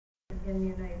in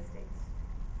the United States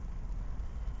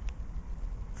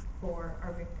for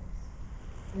our victims.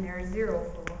 And there are 0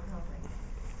 for housing.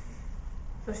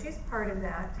 So she's part of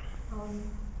that.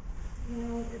 You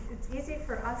know, it's easy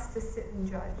for us to sit and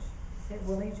judge. Say,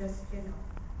 well, they just, you know.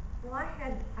 Well,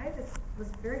 I just was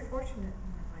very fortunate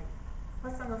in my life.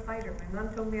 Plus, I'm a fighter. My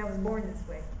mom told me I was born this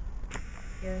way.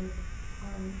 And,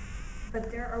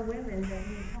 but there are women that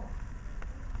need help.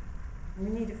 We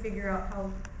need to figure out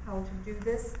how to do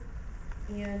this.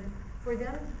 And for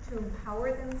them to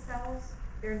empower themselves,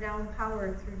 they're now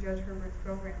empowered through Judge Herbert's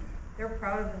program. They're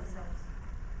proud of themselves.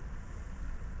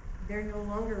 They're no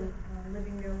longer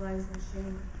living their lives in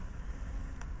shame.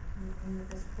 And with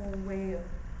this whole way of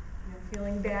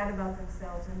feeling bad about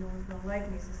themselves and no one's going to like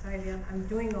me, society, I'm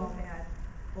doing all bad.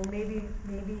 Well, maybe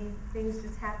things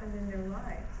just happened in their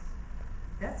lives.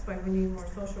 That's why we need more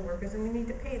social workers, and we need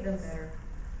to pay them better.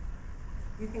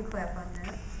 You can clap on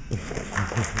that.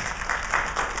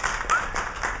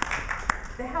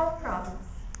 The health problems.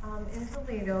 In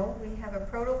Toledo, we have a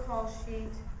protocol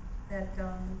sheet that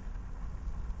the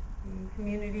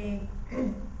community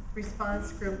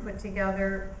response group put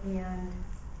together, and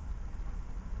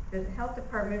the health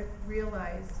department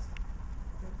realized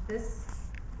that this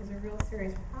is a real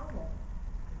serious problem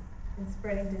in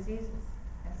spreading diseases,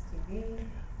 STD.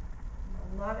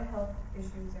 A lot of health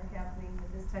issues are happening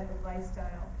with this type of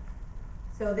lifestyle.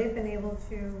 So they've been able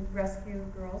to rescue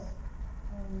girls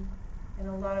in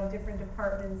a lot of different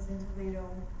departments in Toledo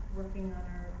working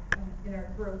on in our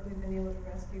group. We've been able to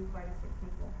rescue quite a few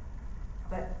people.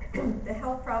 But the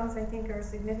health problems, I think, are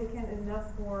significant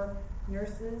enough for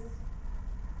nurses,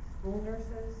 school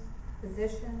nurses,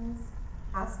 physicians,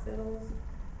 hospitals.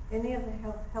 Any of the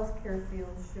healthcare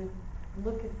fields should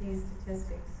look at these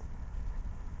statistics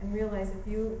and realize if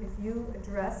you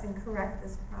address and correct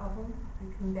this problem,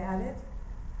 you combat it,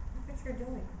 look what you're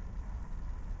doing.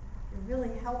 You're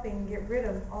really helping get rid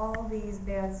of all these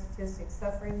bad statistics,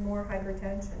 suffering more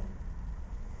hypertension,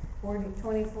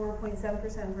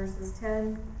 24.7% versus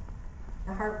 10.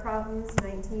 The heart problems,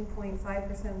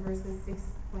 19.5% versus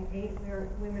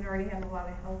 6.8. Women already have a lot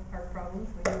of heart problems,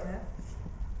 we know that.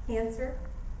 Cancer,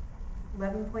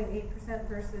 11.8%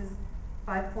 versus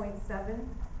 5.7.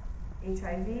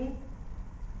 HIV,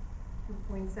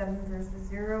 2.7 versus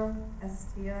 0.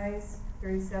 STIs,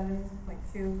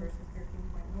 37.2 versus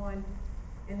 13.1.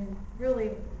 And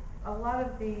really, a lot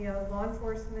of the law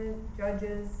enforcement,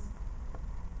 judges,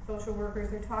 social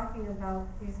workers are talking about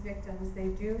these victims. They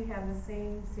do have the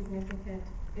same significant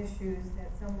issues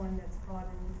that someone that's fought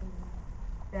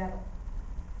in battle.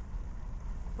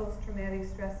 Post-traumatic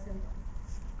stress syndrome.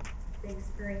 They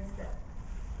experience that.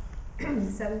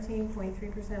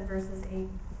 17.3% versus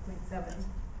 8.7.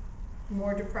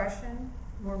 More depression,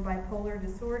 more bipolar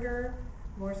disorder,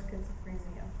 more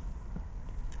schizophrenia.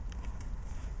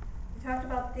 We talked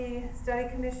about the study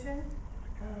commission.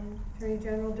 Attorney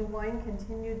General DeWine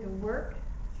continued the work,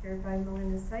 chaired by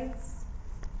Melinda Seitz.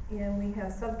 And we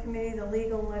have subcommittee, the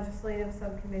legal and legislative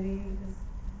subcommittee is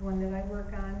one that I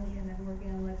work on, and I'm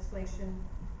working on legislation,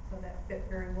 so that fit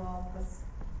very well. Plus,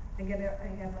 I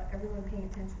have everyone paying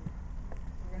attention.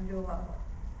 We're going to do a lot more.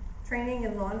 Training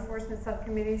and law enforcement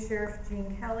subcommittee, Sheriff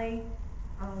Gene Kelly.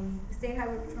 The state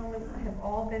highway patrolmen have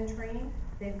all been trained.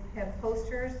 They have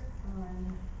posters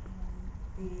on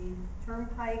the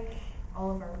turnpike,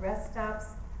 all of our rest stops,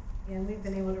 and we've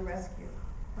been able to rescue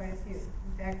quite a few.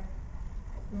 In fact,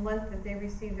 the month that they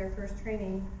received their first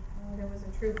training, there was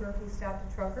a trooper who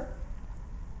stopped a trucker.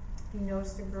 He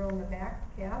noticed a girl in the back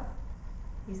cab.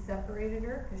 He separated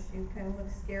her because she kind of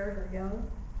looked scared or young,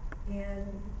 and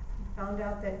found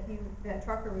out that that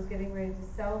trucker was getting ready to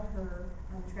sell her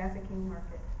on the trafficking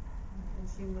market, and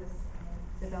she was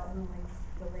developmentally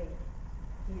delayed.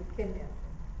 He had kidnapped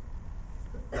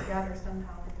her, got her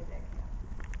somehow into that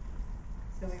cab.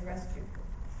 So we rescued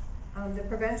her. The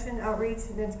Prevention, Outreach,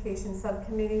 and Education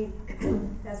Subcommittee,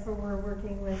 that's where we're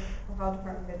working with Ohio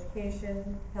Department of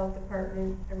Education, Health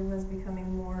Department. Everyone's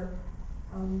becoming more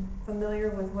familiar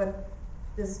with what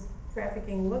this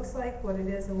trafficking looks like, what it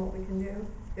is, and what we can do.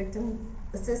 Victim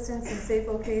assistance and safe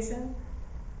location,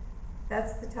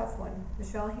 that's the tough one.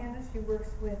 Michelle Hanna, she works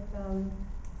with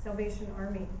Salvation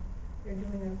Army. They're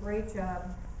doing a great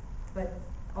job, but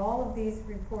all of these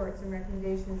reports and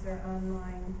recommendations are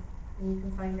online, and you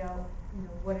can find out,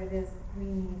 what it is we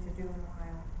need to do in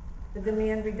Ohio. The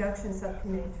Demand Reduction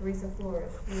Subcommittee, Theresa Fedor,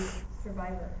 she's a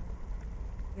survivor.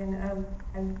 And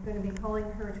I'm going to be calling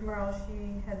her tomorrow.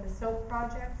 She had the SOAP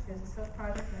project. She has a SOAP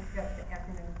project, and I forgot what the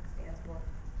acronym stands for.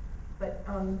 But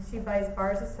she buys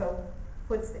bars of soap,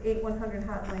 puts the 8100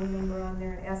 hotline number on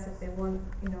there, and asks if they want,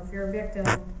 if you're a victim,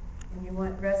 and you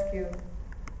want rescue,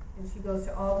 and she goes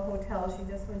to all the hotels. She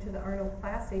just went to the Arnold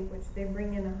Classic, which they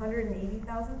bring in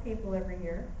 180,000 people every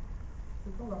year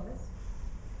to Columbus.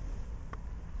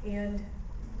 And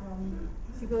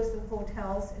she goes to the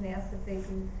hotels and asks if they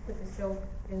can put the soap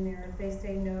in there. If they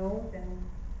say no, then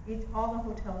all the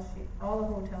hotels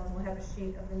will have a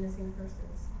sheet of the missing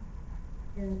persons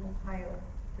in Ohio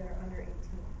that are under 18.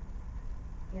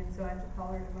 And so I have to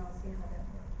call her tomorrow and see how that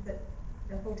works. But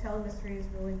the hotel industry is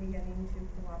really beginning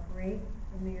to cooperate.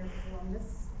 The mayor of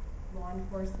Columbus, law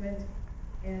enforcement,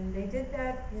 and they did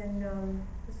that in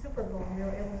the Super Bowl. They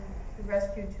were able to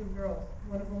rescue 2 girls.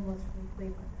 One of them was from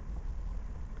Cleveland.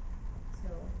 So,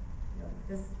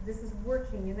 this is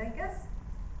working, and I guess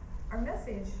our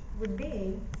message would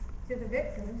be to the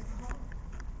victims,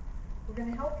 we're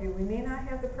going to help you. We may not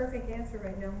have the perfect answer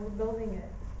right now. We're building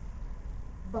it,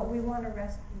 but we want to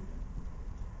rescue you.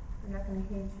 We're not going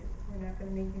to hate you. We're not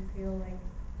going to make you feel like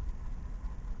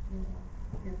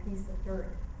you're a piece of dirt.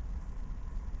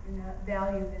 You're not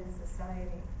valued in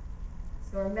society.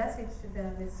 So our message to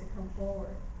them is to come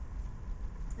forward.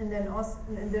 And then also,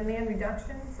 the demand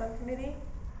reduction subcommittee,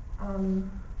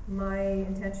 my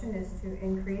intention is to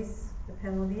increase the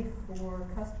penalty for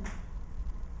customers.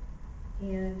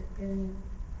 And in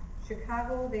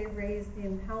Chicago, they raised the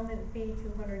impoundment fee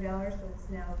 $200, so it's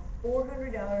now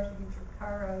 $400 to get your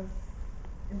car out of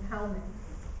impoundment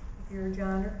if you're a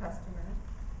John or customer,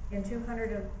 and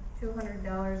 $200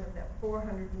 of that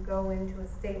 $400 will go into a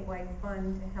statewide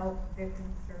fund to help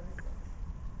victim services.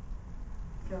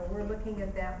 So we're looking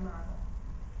at that model.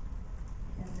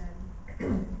 And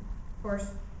then, of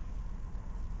course,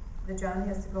 the John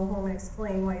has to go home and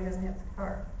explain why he doesn't have the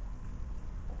car.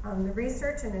 The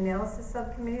Research and Analysis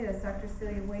Subcommittee, that's Dr.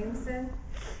 Celia Williamson.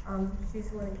 She's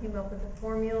the one that came up with the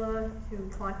formula to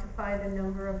quantify the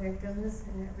number of victims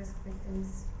and at-risk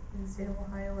victims in the state of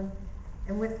Ohio.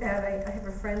 And with that, I have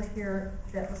a friend here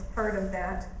that was part of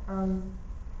that,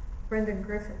 Brenda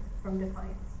Griffith from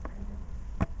Defiance.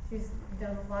 She's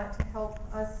done a lot to help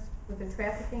us with the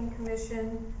Trafficking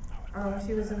Commission.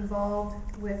 She was involved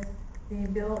with the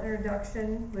bill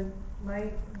introduction with my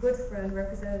good friend,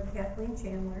 Representative Kathleen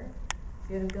Chandler.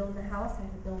 She had a bill in the House, I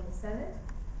had a bill in the Senate,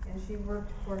 and she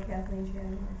worked for Kathleen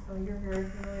Chandler. So you're very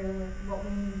familiar with what we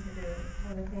need to do.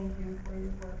 I want to thank you for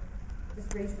your work.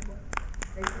 Just raise your hand.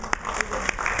 Raise your hand.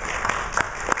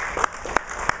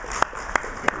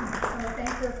 I want to thank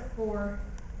her for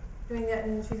doing that,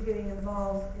 and she's getting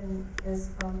involved in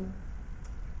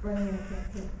running a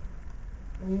campaign.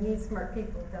 And you need smart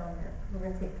people down there who are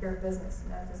going to take care of business,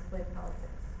 not just play politics.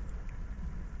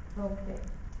 Okay,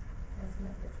 that's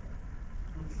my picture.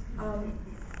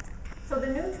 So the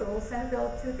new tool, Senate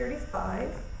Bill 235,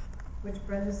 which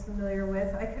Brenda's familiar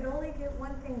with, I could only get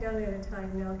one thing done at a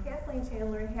time. Now, Kathleen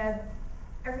Chandler had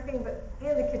everything but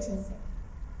in the kitchen sink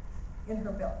in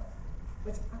her bill,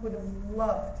 which I would have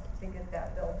loved to get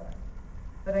that bill done.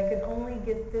 But I could only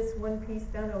get this one piece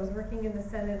done. I was working in the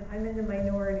Senate. I'm in the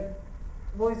minority.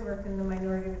 I've always worked in the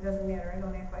minority, but it doesn't matter. I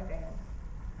don't act like I am.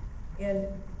 And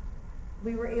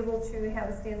we were able to have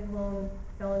a standalone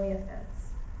felony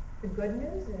offense. The good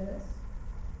news is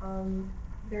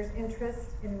there's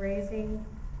interest in raising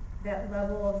that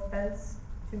level of offense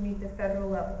to meet the federal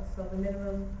level. So the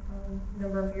minimum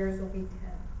number of years will be 10.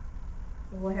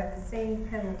 So we'll have the same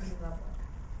penalty level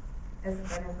as the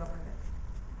federal government.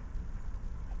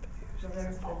 So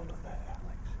there's good news.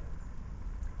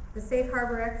 The Safe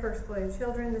Harbor Act for Exploited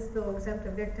Children. This bill will exempt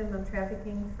a victim of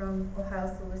trafficking from Ohio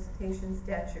solicitation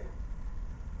statute.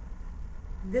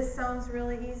 This sounds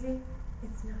really easy.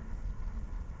 It's not.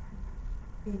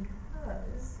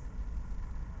 Because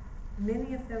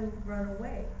many of them run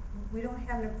away. We don't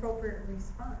have an appropriate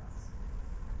response.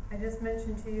 I just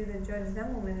mentioned to you that Judge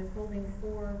Zemmelman is holding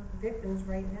 4 victims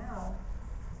right now,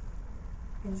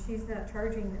 and she's not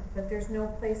charging them, but there's no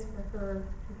place for her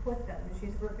to put them. And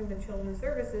she's working with Children's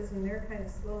Services, and they're kind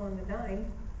of slow on the dime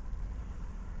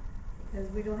because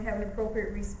we don't have an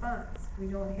appropriate response. We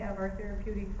don't have our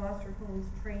therapeutic foster homes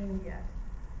trained yet.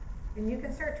 And you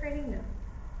can start training them.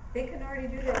 They can already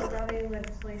do that without any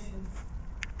legislation.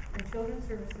 And Children's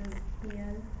Services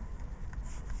can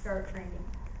start training.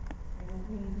 They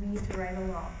don't need to write a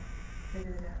law to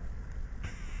do that.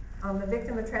 The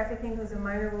victim of trafficking who's a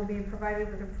minor will be provided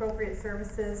with appropriate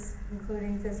services,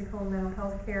 including physical and mental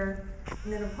health care.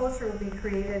 And then a poster will be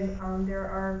created. There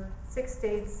are 6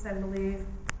 states, I believe.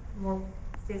 More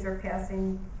states are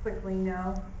passing quickly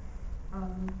now.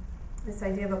 This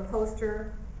idea of a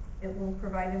poster, it will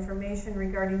provide information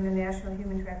regarding the National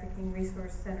Human Trafficking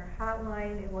Resource Center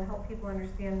hotline. It will help people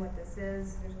understand what this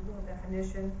is. There's a little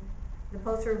definition. The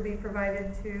poster will be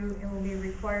provided to and will be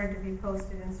required to be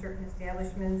posted in certain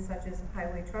establishments such as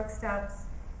highway truck stops,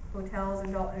 hotels,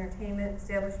 adult entertainment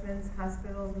establishments,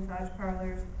 hospitals, massage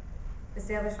parlors,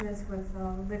 establishments with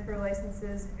liquor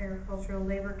licenses, agricultural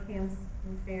labor camps,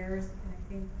 and fairs, and I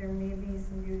think there may be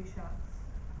some beauty shops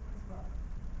as well.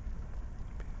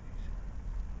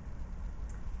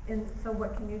 And so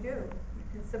what can you do?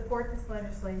 You can support this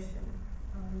legislation.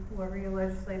 Whoever your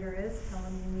legislator is, tell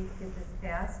them you need to get this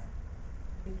passed.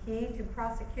 The key to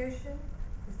prosecution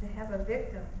is to have a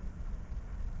victim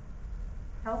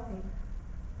helping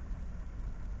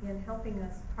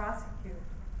us prosecute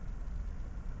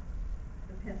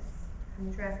the pimps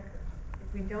and the traffickers.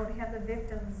 If we don't have the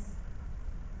victim's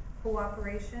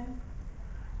cooperation,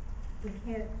 we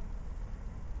can't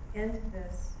end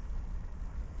this.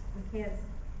 We can't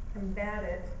combat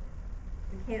it.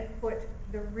 We can't put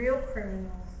the real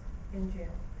criminals in jail.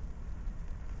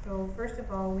 So first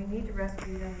of all, we need to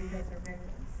rescue them because they're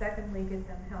victims. Secondly, get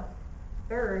them help.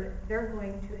 Third, they're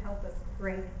going to help us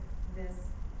break this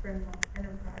criminal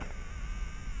enterprise.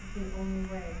 It's the only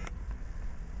way.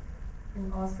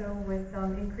 And also with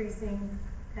increasing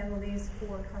penalties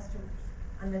for customers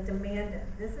on the demand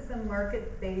end. This is a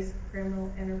market-based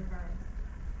criminal enterprise.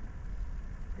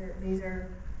 These are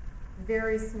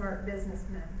very smart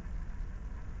businessmen.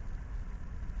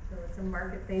 So it's a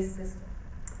market-based system.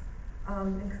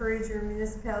 Encourage your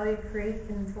municipality to create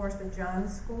and enforce a John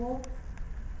School.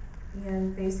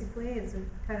 And basically, it's a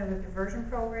kind of a diversion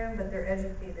program, but they're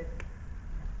educated.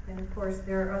 And of course,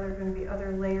 there are going to be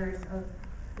other layers of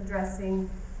addressing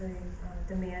the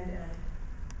demand end.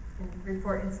 And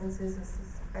report instances of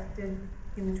suspected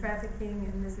human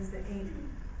trafficking, and this is the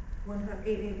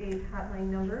 888 hotline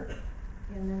number.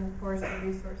 And then, of course, the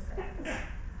resource center.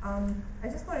 I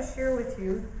just want to share with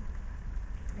you,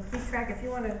 I keep track, if you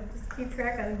want to just keep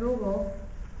track on Google,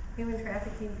 Human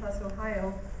Trafficking plus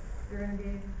Ohio, you're going to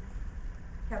be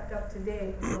kept up to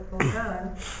date with what's going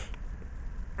on.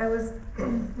 I was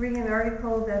reading an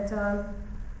article that an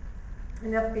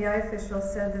FBI official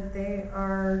said that they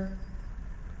are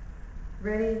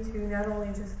ready to not only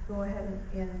just go ahead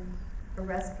and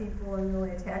arrest people and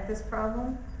really attack this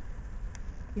problem.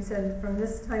 He said, from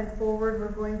this time forward, we're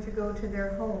going to go to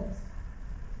their homes,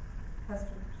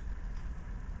 customers.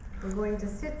 We're going to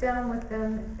sit down with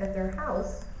them at their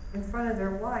house in front of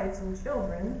their wives and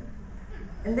children,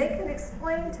 and they can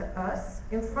explain to us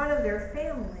in front of their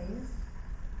families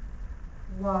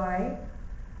why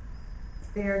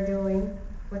they are doing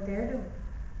what they are doing.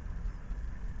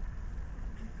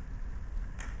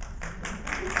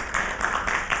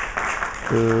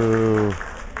 Ooh.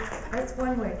 That's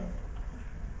one way.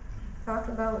 Talk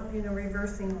about,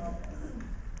 reversing all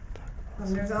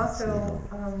this. There's also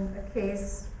a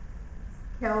case,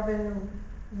 Calvin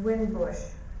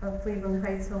Winbush of Cleveland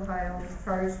Heights, Ohio, was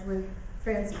charged with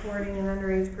transporting an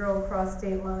underage girl across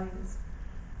state lines.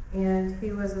 And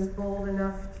he was as bold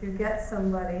enough to get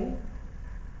somebody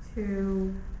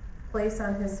to place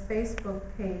on his Facebook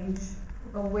page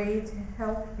a way to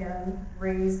help him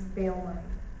raise bail money.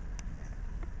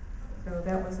 So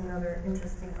that was another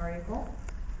interesting article.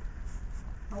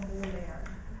 How bold they are.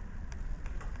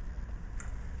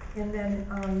 And then,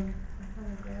 I'm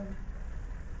trying to grab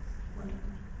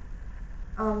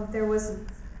one. There was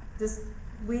this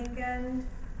weekend,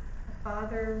 a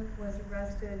father was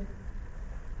arrested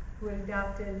who had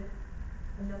adopted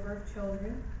a number of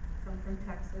children, some from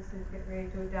Texas, and was getting ready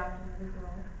to adopt another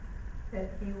girl that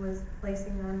he was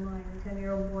placing online. A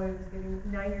 9-year-old boy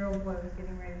was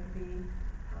getting ready to be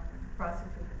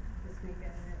prosecuted this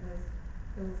weekend, and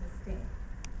it was a sting,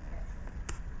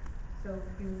 actually. So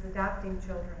he was adopting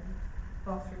children,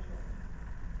 foster children,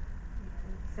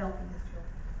 and selling his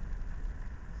children.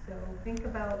 So think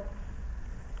about, oh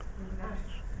my gosh,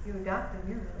 if you adopt them,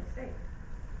 you're really safe.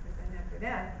 But then after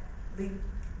that, we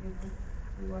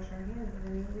wash our hands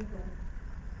in any illegal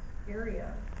area.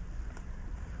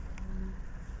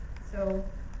 So,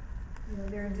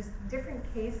 there are just different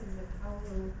cases of how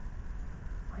we're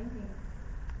finding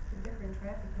the different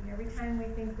trafficking. Every time we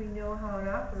think we know how it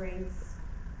operates,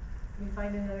 we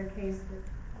find another case that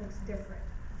looks different.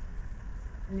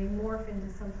 And they morph into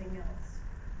something else.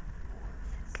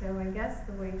 So I guess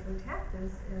the way to attack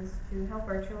this is to help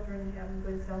our children have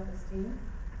good self-esteem,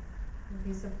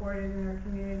 be supported in our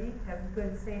community, have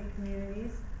good, safe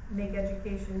communities, make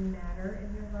education matter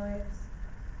in their lives,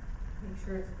 make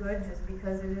sure it's good just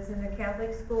because it isn't a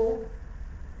Catholic school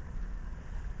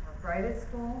or private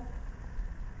school.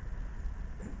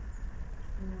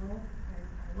 I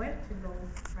went to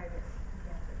both private and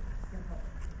Catholic and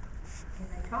public, and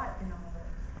I taught in all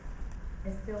those. I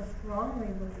still strongly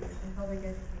believe in public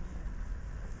education.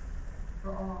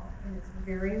 for all, and it's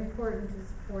very important to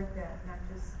support that, not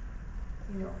just,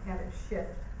 have it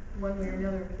shift one way or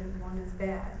another because one is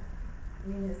bad. I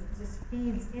mean, it just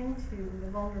feeds into the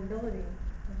vulnerability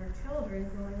of our children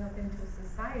growing up into a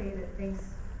society that thinks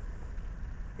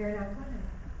they're not good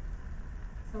enough.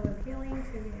 So appealing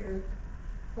to your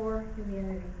core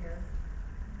humanity here.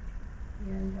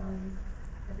 And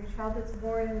every child that's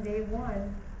born on day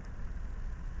one,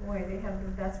 boy, they have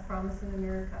the best promise in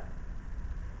America.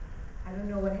 I don't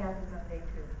know what happens on day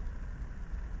two.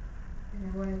 And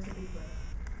I want it to be good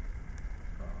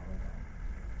for all of us.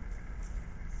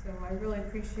 So I really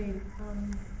appreciate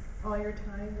all your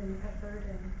time and effort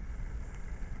and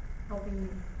helping me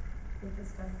with this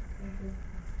stuff. Thank you.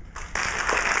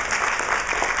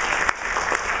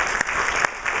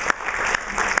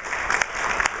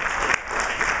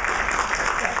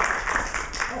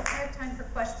 I have time for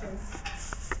questions.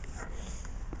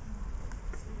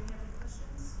 Do we have any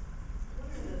questions?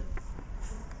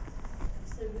 You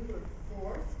said we were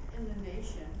fourth in the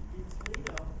nation in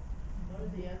Toledo. What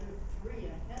are the other three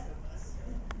ahead of us?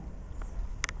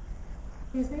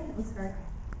 Excuse me? I'm sorry.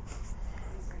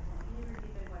 Can you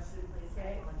repeat the question, please?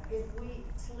 Okay, if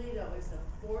Toledo is the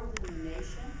fourth in the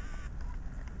nation,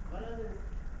 what are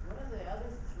the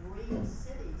other three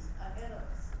cities ahead of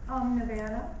us?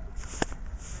 Nevada,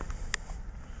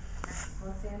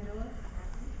 Los Angeles.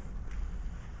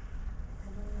 I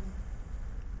don't know.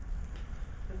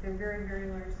 But they're very, very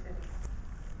large cities.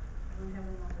 I don't have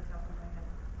them off the top of my head.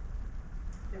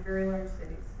 They're very large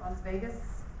cities. Las Vegas,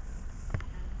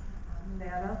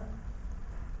 Nevada,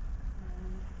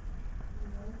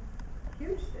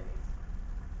 huge cities.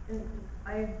 And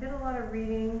I did a lot of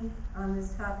reading on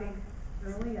this topic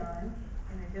early on,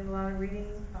 and I did a lot of reading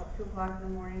about 2 o'clock in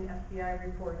the morning, FBI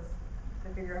reports.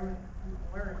 I figure I'm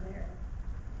gonna learn there.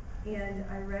 And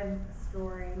I read a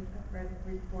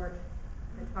report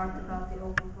that talked about the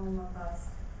Oklahoma bus,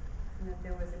 and that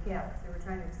there was a gap. They were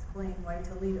trying to explain why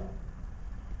Toledo.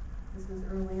 This was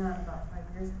early on, about 5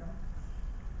 years ago.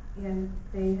 And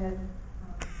they had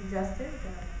suggested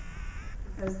that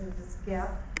because of this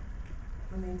gap,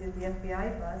 when they did the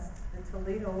FBI bust, the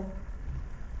Toledo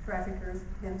traffickers,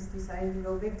 pimps, decided to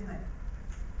go big time.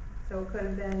 So it could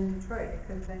have been Detroit, it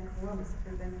could have been Columbus, it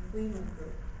could have been the Cleveland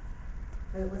group.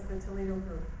 But it was the Toledo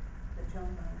group that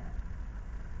jumped on that.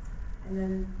 And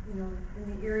then,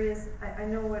 in the areas, I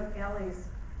know what alleys,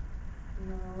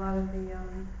 a lot of the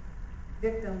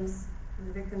victims, and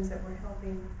the victims that were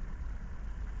helping,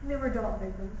 they were adult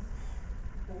victims.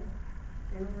 Okay.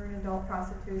 They were in adult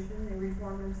prostitution, they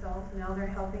reformed themselves, now they're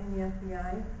helping the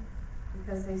FBI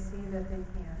because they see that they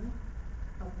can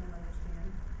help them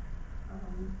understand. I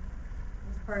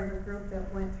was part of a group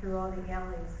that went through all the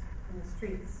alleys in the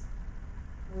streets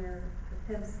where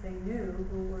the pimps they knew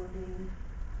who were being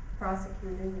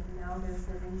prosecuted and now they're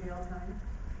serving jail time,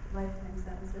 lifetime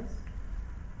sentences,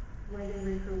 where they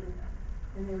recruited them.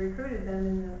 And they recruited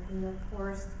them in the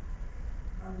poorest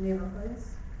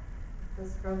neighborhoods, the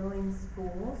struggling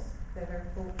schools that are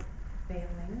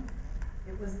failing.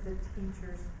 It was the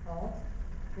teacher's fault.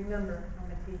 Remember,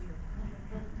 I'm a teacher.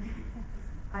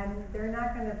 They're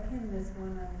not going to pin this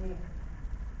one on me.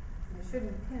 They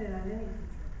shouldn't pin it on any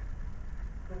teacher.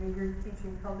 Whether you're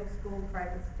teaching public school,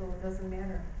 private school, it doesn't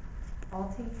matter. All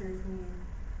teachers need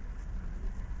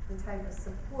the type of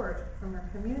support from our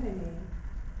community.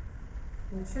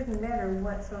 And it shouldn't matter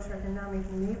what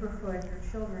socioeconomic neighborhood your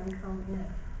children come in.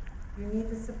 You need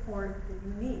the support that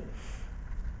you need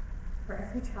for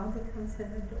every child that comes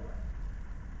in the door.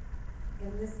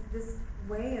 And this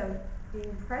way of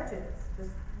being prejudiced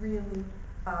just really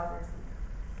bothers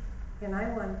me. And I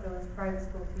want those private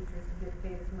school teachers to get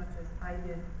paid as much as I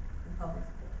did in public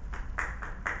school.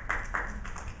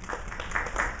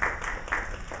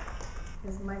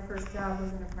 Because my first job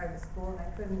was in a private school and I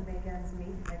couldn't make ends meet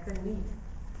and I couldn't eat.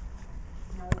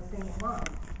 And I was a single mom.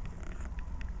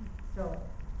 So,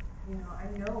 I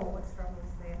know what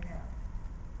struggles they have.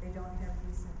 They don't have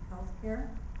decent health care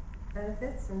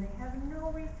benefits and they have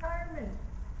no retirement.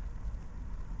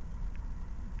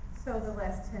 So the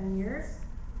last 10 years,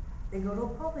 they go to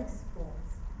public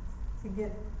schools to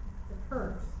get the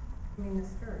the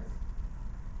skirts.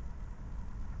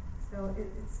 So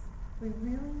we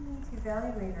really need to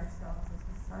evaluate ourselves as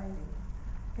a society.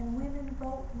 And women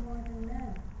vote more than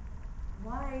men.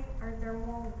 Why aren't there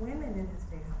more women in the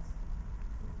State House?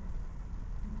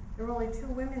 There were only 2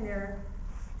 women there,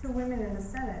 2 women in the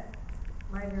Senate,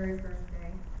 my very first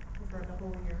day, for the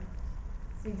whole year.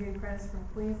 C.J. Prentice from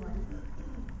Cleveland,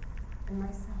 and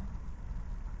myself.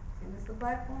 She was the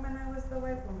black woman, I was the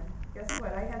white woman. Guess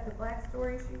what? I had the black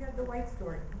story, she had the white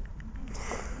story.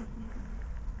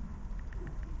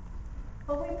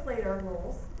 But we played our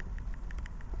roles,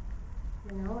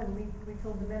 you know, and we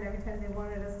told the men every time they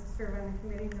wanted us to serve on the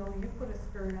committee, no, you put a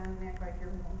skirt on and act like you're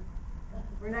a woman.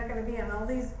 We're not gonna be on all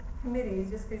these committees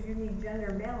just because you need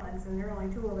gender balance and there are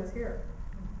only 2 of us here.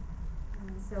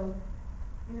 And so,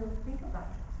 you know, think about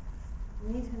it.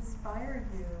 We need to inspire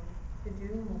you to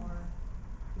do more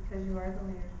because you are the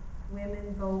leaders.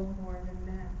 Women vote more than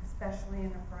men, especially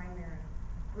in a primary.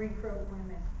 Recruit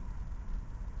women.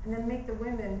 And then make the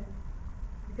women,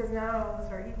 because not all of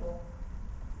us are equal.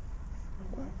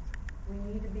 We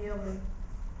need to be able to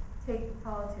take the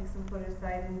politics and put it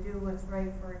aside and do what's right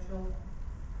for our children,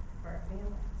 for our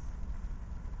families.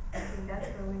 I think that's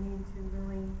where we need to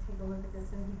really take a look at this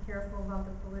and be careful about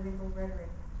the political rhetoric.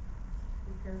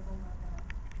 Be careful about that.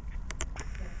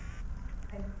 So,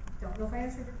 I don't know if I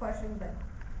answered your question, but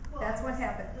that's what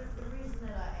happened. The reason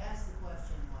that I asked the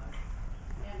question was,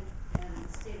 and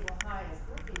the state of Ohio is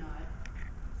working on it,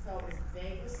 so is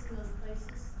Vegas and those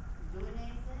places doing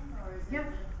anything, or is it Yep.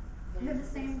 just? They have the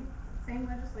same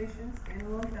legislation,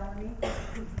 standalone felony.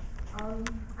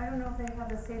 I don't know if they have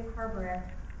the Safe Harbor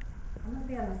Act. I'm gonna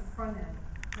be on the front end,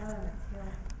 not on the tail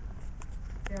end.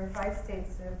 There are 5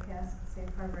 states that have passed the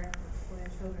Safe Harbor Act for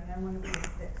exploited children. I want to be the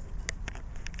 6th.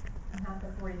 I'm not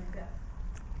the 45th.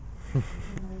 You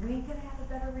know, we can have a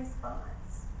better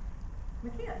response. We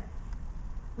can.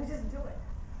 We just do it.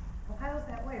 Ohio's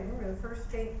that way. We were the first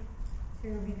state to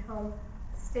become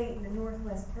a state in the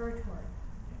Northwest Territory.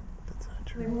 That's not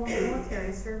We true. have more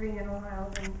military serving in Ohio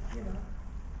than, you know,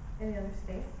 any other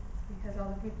state, because all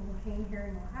the people who came here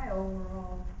in Ohio were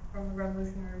all from the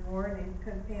Revolutionary War, and they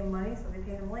couldn't pay them money, so they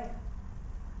paid them land.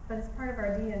 But it's part of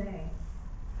our DNA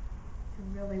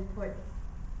to really put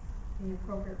the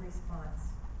appropriate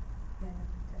response and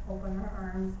to open our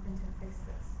arms and to fix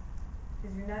this.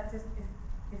 Because you're not just,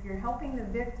 if you're helping the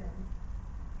victim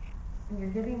and you're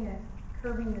giving it,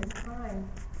 curbing this crime,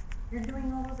 you're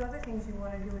doing all those other things you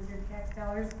want to do with your tax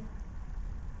dollars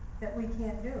that we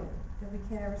can't do, that we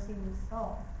can't ever seem to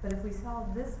solve. But if we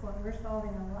solve this one, we're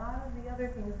solving a lot of the other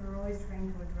things we're always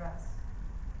trying to address.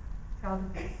 Child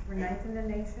abuse. We're 9th in the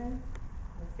nation.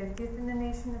 We're 50th in the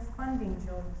nation of funding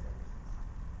children's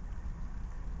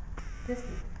services.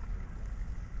 50th.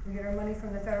 We get our money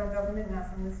from the federal government, not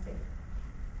from the state.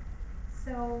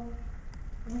 So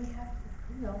we have to,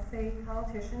 you know, say,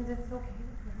 politicians, it's okay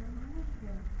to put our money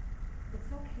here.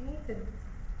 It's okay to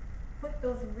put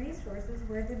those resources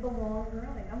where they belong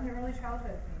early. I'm an early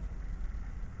childhood educator.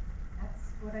 That's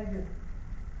what I do.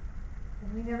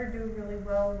 And we never do really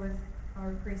well with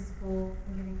our preschool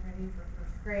and getting ready for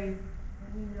 1st grade.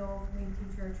 And we know if we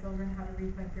teach our children how to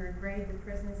read by 3rd grade, the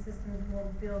prison systems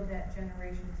won't build that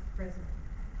generation to prison.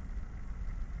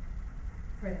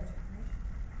 For that generation.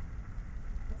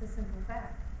 It's a simple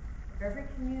fact. If every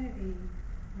community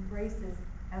embraces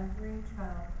every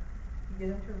child, you get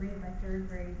them to read by 3rd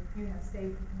grade, you have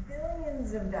saved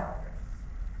billions of dollars.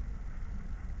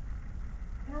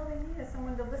 And all they need is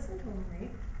someone to listen to them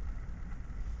read.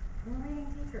 I'm a reading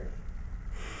teacher.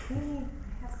 We need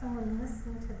to have someone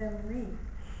listen to them read.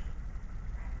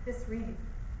 Practice reading.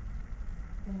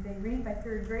 And if they read by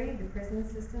 3rd grade, the prison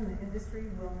system, the industry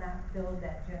will not build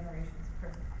that generation's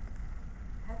prison.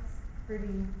 That's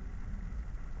pretty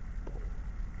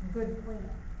good plan.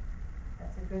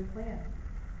 That's a good plan.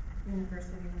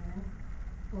 University women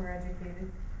who are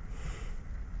educated.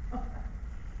 I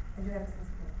do have a sense of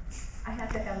humor. I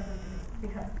have to have a sense of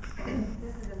humor because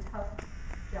this is a tough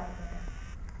job for me.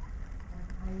 And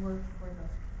I work for those kids.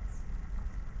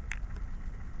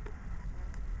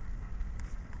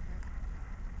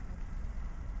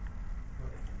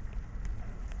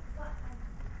 Well, I've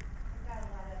got a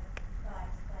lot of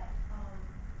thoughts, but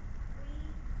we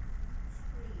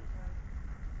treat or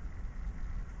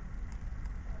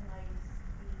penalize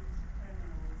these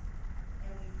criminals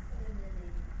and we put them in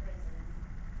a prison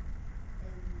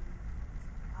in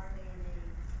our day and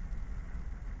age. It's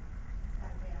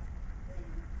not a bad thing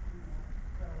anymore.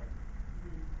 So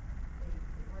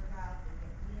they work out, they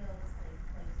get meals, they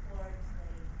play sports,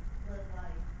 they live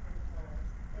life to the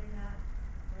fullest. We're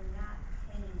not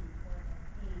paying for the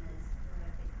heinous,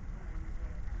 horrific crimes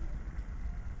they're committing.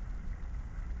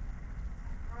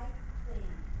 I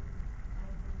believe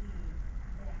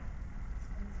that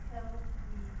until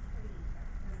we treat our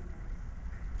criminals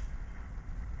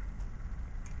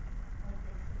like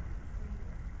they should be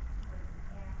treated for the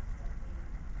acts that they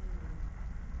do,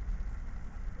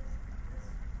 this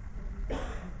will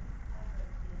never, ever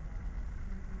be abolished.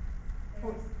 If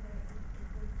we're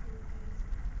too easy,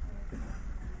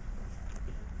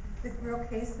 The real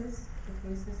cases, the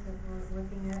cases that we're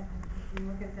looking at, and if you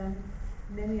look at them,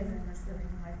 many of them are serving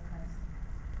lifetime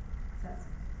That's,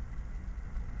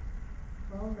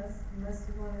 well, unless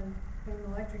you wanna put an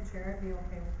electric chair, I'd be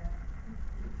okay with that.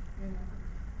 You know,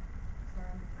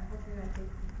 sorry, I hope you're not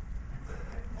taking.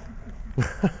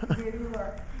 Maybe you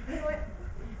are. You know what?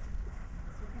 It's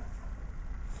okay.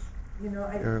 You know,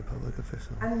 You're a public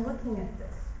official. I'm looking at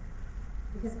this,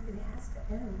 because it has to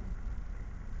end.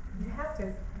 You have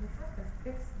to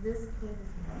fix this case.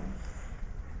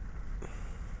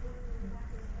 We have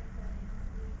to fix it, and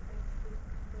we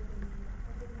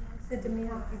fix The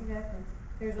demand, exactly.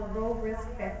 There's a low risk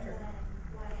factor.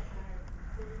 Why are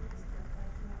business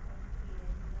professional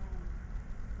educated known?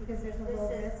 Because there's a low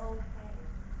risk. This is okay.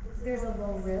 There's a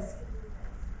low risk. To do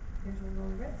this. There's a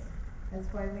low risk. That's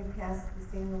why we passed the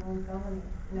standalone felony,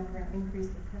 and now we're gonna increase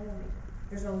the penalty.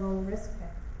 There's a low risk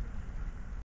factor.